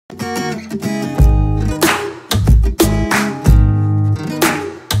Hello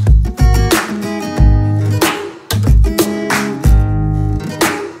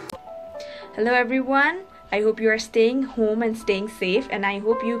everyone, I hope you are staying home and staying safe, and I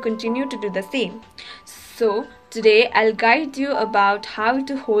hope you continue to do the same. So today I'll guide you about how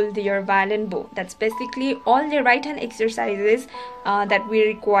to hold your violin bow. That's basically all the right hand exercises that we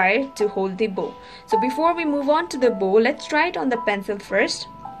require to hold the bow. So before we move on to the bow, let's try it on the pencil first,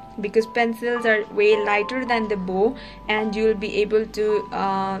 because pencils are way lighter than the bow and you'll be able to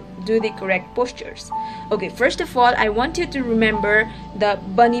do the correct postures. Okay, first of all, I want you to remember the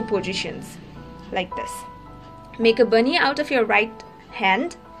bunny positions like this. Make a bunny out of your right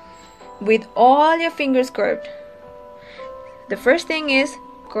hand with all your fingers curved. The first thing is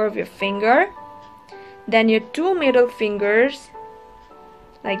curve your finger, then your two middle fingers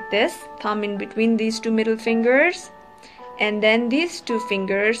like this, thumb in between these two middle fingers, and then these two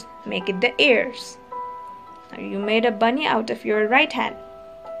fingers make it the ears. Now you made a bunny out of your right hand.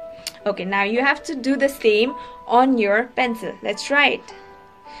 Okay, now you have to do the same on your pencil. Let's try it.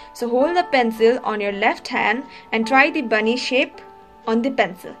 So hold the pencil on your left hand and try the bunny shape on the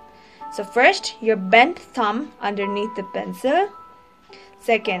pencil. So first, your bent thumb underneath the pencil.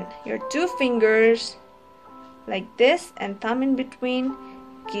 Second, your two fingers like this and thumb in between.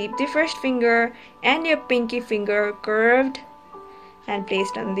 Keep the first finger and your pinky finger curved and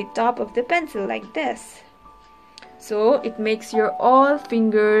placed on the top of the pencil like this. So it makes your all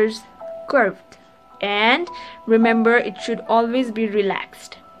fingers curved. And remember, it should always be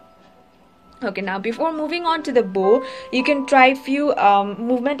relaxed. Okay, now before moving on to the bow, you can try few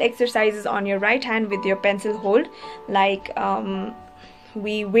movement exercises on your right hand with your pencil hold, like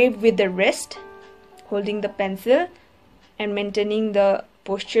we wave with the wrist, holding the pencil and maintaining the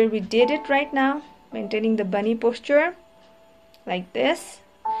posture. We did it right now, maintaining the bunny posture like this.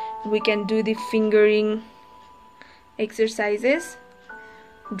 We can do the fingering exercises,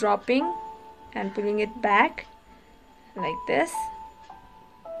 dropping and pulling it back like this.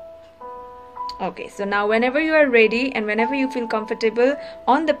 Okay, so now whenever you are ready and whenever you feel comfortable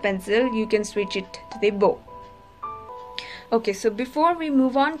on the pencil, you can switch it to the bow. Okay, so before we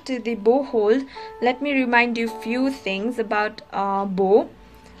move on to the bow hold, let me remind you few things about bow.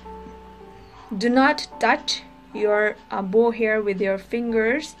 Do not touch your bow hair with your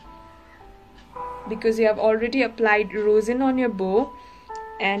fingers, because you have already applied rosin on your bow,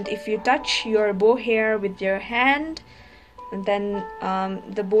 and if you touch your bow hair with your hand, then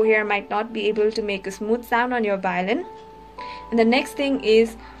the bow hair might not be able to make a smooth sound on your violin. And the next thing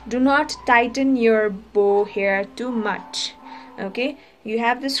is, do not tighten your bow hair too much. Okay, you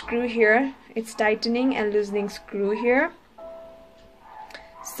have the screw here, it's tightening and loosening screw here.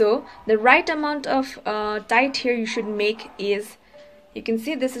 So the right amount of tight here you should make is, you can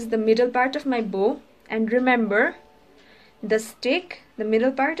see this is the middle part of my bow, and remember, the stick, the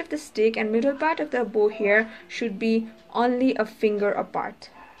middle part of the stick and middle part of the bow here should be only a finger apart,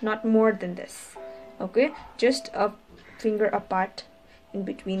 not more than this. Okay, just a finger apart in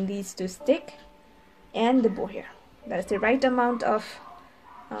between these two stick and the bow hair. That's the right amount of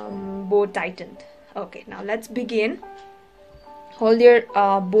bow tightened. Okay, now let's begin. Hold your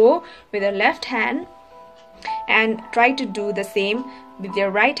bow with your left hand and try to do the same with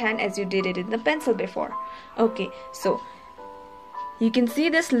your right hand as you did it in the pencil before. Okay, so you can see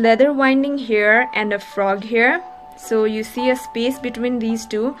this leather winding here and a frog here. So you see a space between these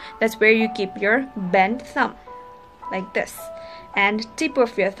two. That's where you keep your bent thumb like this, and tip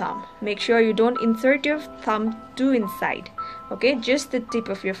of your thumb. Make sure you don't insert your thumb too inside. Okay, just the tip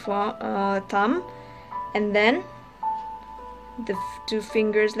of your thumb, and then the two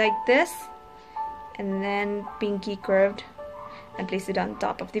fingers like this, and then pinky curved and place it on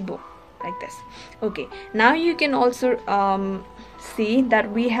top of the bow like this. Okay, now you can also see that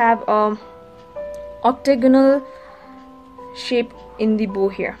we have a octagonal shape in the bow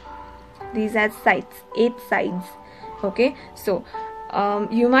here. These have sides, 8 sides. Okay, so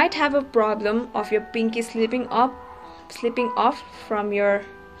you might have a problem of your pinky slipping off from your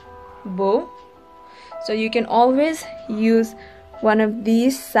bow. So you can always use one of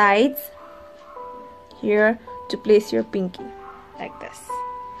these sides here to place your pinky like this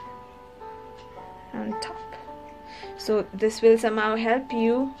on top. So this will somehow help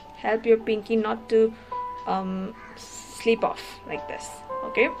your pinky not to slip off like this.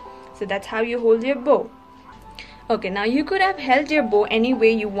 Okay, so that's how you hold your bow. Okay, now you could have held your bow any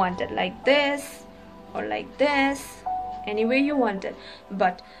way you wanted, like this or like this, any way you wanted,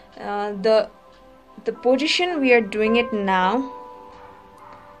 but the position we are doing it now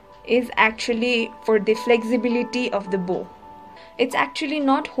is actually for the flexibility of the bow. it's actually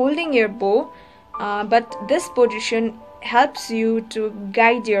not holding your bow, but this position helps you to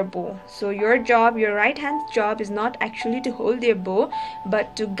guide your bow. So your job, your right hand's job, is not actually to hold your bow,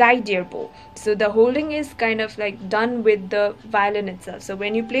 but to guide your bow. So the holding is kind of like done with the violin itself. So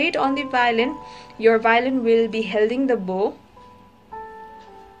when you play it on the violin, your violin will be holding the bow,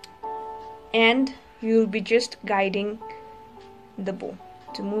 and you'll be just guiding the bow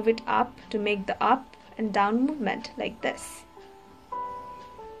to move it up, to make the up and down movement like this.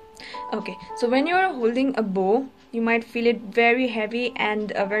 Okay, so when you are holding a bow, you might feel it very heavy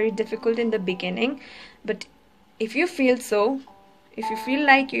and very difficult in the beginning, but if you feel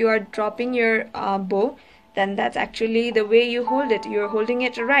like you are dropping your bow, then that's actually the way you hold it. You're holding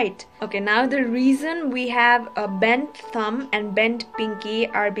it right. Okay, now the reason we have a bent thumb and bent pinky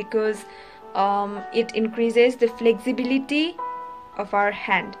are because it increases the flexibility of our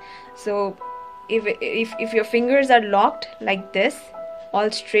hand. So if your fingers are locked like this, all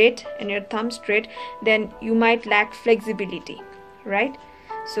straight, and your thumb straight, then you might lack flexibility, right?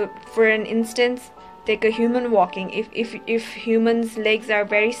 So for an instance, take a human walking. If human's legs are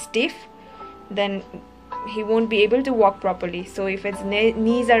very stiff, then he won't be able to walk properly. So if his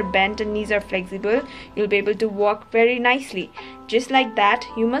knees are bent and knees are flexible, you'll be able to walk very nicely. Just like that,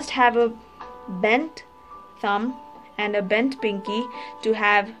 you must have a bent thumb and a bent pinky to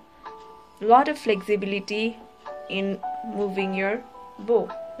have a lot of flexibility in moving your bow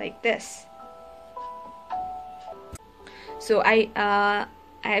like this. So I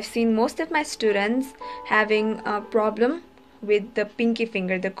have seen most of my students having a problem with the pinky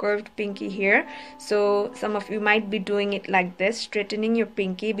finger, the curved pinky here. So some of you might be doing it like this, straightening your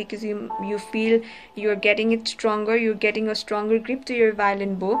pinky, because you feel you're getting it stronger, you're getting a stronger grip to your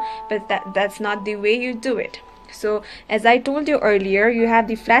violin bow, but that's not the way you do it. So as I told you earlier, you have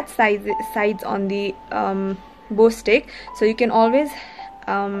the flat sides on the bow stick, so you can always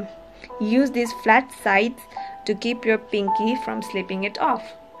use these flat sides to keep your pinky from slipping it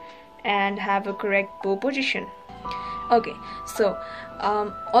off and have a correct bow position. Okay, so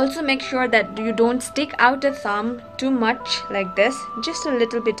also make sure that you don't stick out the thumb too much like this, just a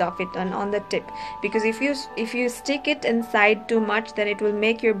little bit of it on the tip, because if you stick it inside too much, then it will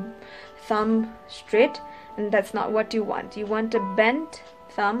make your thumb straight, and that's not what you want. You want a bent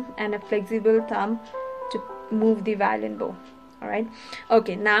thumb and a flexible thumb to move the violin bow. Alright,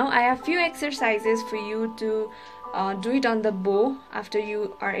 okay, now I have few exercises for you to do it on the bow after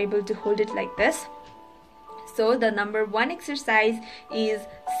you are able to hold it like this. So the number 1 exercise is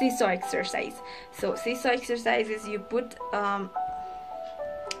seesaw exercise. So seesaw exercise is you put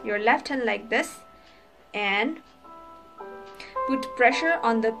your left hand like this and put pressure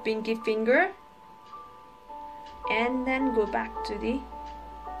on the pinky finger, and then go back to the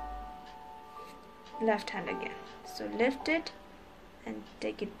left hand again. So lift it and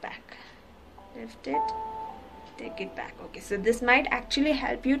take it back, lift it, take it back. Okay, so this might actually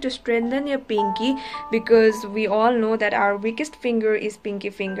help you to strengthen your pinky, because we all know that our weakest finger is pinky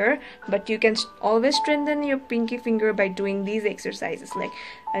finger, but you can always strengthen your pinky finger by doing these exercises. Like,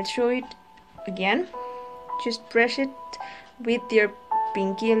 I'll show it again. Just press it with your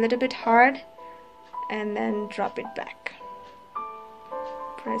pinky a little bit hard and then drop it back.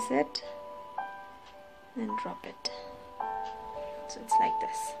 Press it and drop it. So it's like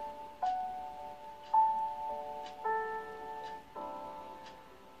this.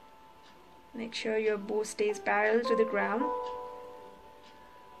 Make sure your bow stays parallel to the ground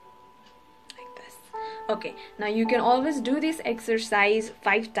like this. Okay, now you can always do this exercise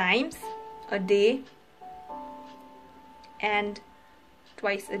 5 times a day and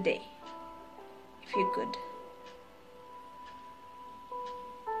twice a day if you could.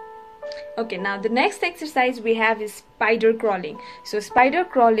 Okay, now the next exercise we have is spider crawling. So spider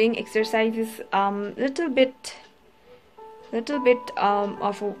crawling exercise is little bit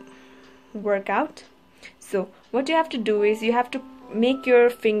of a workout. So what you have to do is you have to make your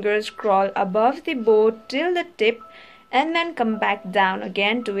fingers crawl above the bow till the tip, and then come back down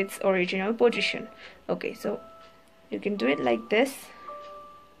again to its original position. Okay, so you can do it like this,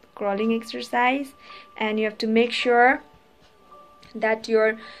 crawling exercise, and you have to make sure that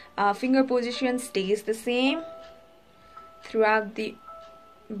your finger position stays the same throughout the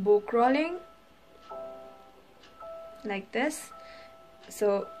bow crawling like this.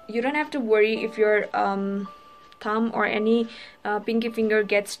 So you don't have to worry if your thumb or any pinky finger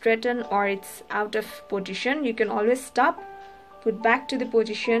gets straightened or it's out of position. You can always stop, put back to the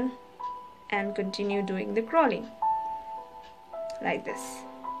position, and continue doing the crawling like this.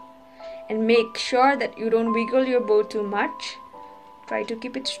 And make sure that you don't wiggle your bow too much. Try to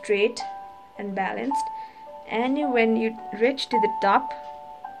keep it straight and balanced, and when you reach to the top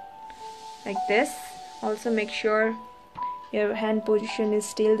like this, also make sure your hand position is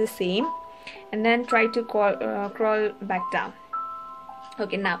still the same, and then try to crawl back down.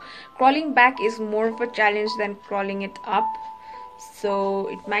 Okay, now crawling back is more of a challenge than crawling it up, so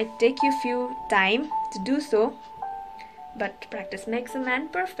it might take you few time to do so, but practice makes a man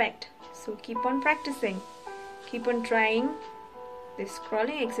perfect. So keep on practicing, keep on trying this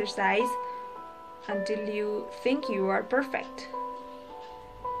crawling exercise until you think you are perfect.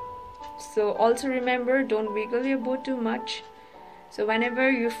 So also remember, don't wiggle your bow too much. So whenever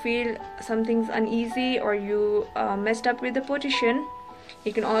you feel something's uneasy or you messed up with the position,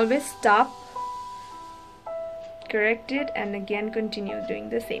 you can always stop, correct it, and again continue doing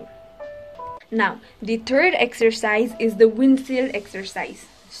the same. Now the third exercise is the windshield exercise.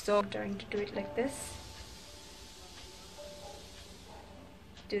 So I'm trying to do it like this.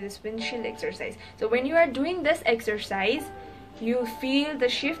 Do this windshield exercise. So when you are doing this exercise, you feel the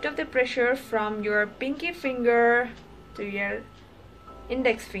shift of the pressure from your pinky finger to your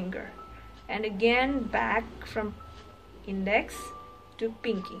index finger, and again back from index to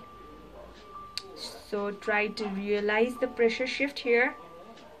pinky. So try to realize the pressure shift here.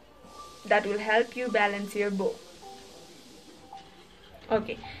 That will help you balance your bow.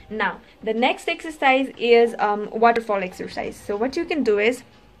 Okay, now the next exercise is waterfall exercise. So what you can do is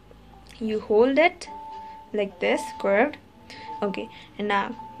you hold it like this, curved. Okay, and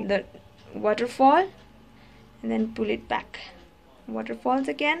now the waterfall, and then pull it back. Waterfalls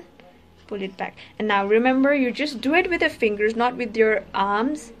again, pull it back. And now remember, you just do it with the fingers, not with your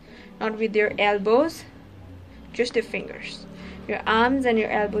arms, not with your elbows, just the fingers. Your arms and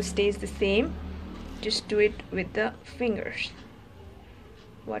your elbows stays the same, just do it with the fingers.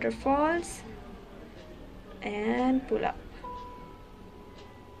 Waterfalls and pull up.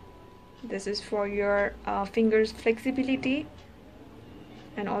 This is for your fingers flexibility,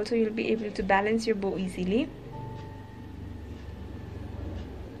 and also you'll be able to balance your bow easily.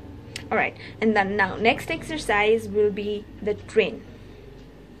 Alright, and then now next exercise will be the train.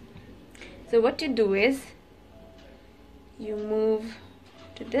 So what you do is you move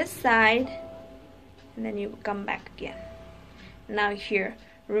to this side and then you come back again. Now here,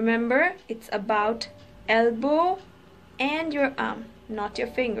 remember, it's about elbow and your arm, not your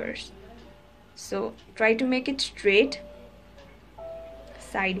fingers. So try to make it straight,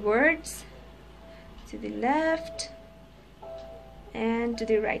 sidewards, to the left and to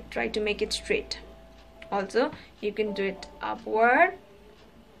the right. Try to make it straight. Also you can do it upward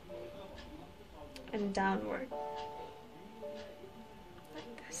and downward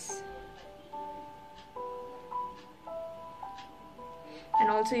like this. And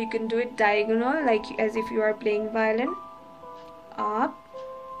also you can do it diagonal, like as if you are playing violin. Up,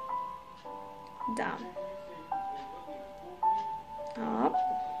 down, up,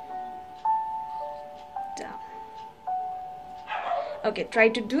 down. Okay, try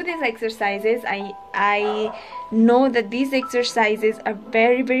to do these exercises. I know that these exercises are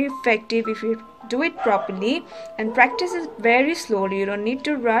very effective if you do it properly, and practice it very slowly. You don't need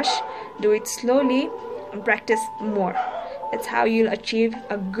to rush, do it slowly and practice more. That's how you'll achieve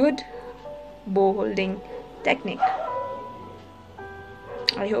a good bow holding technique.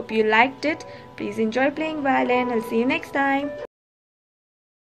 I hope you liked it. Please enjoy playing violin. I'll see you next time.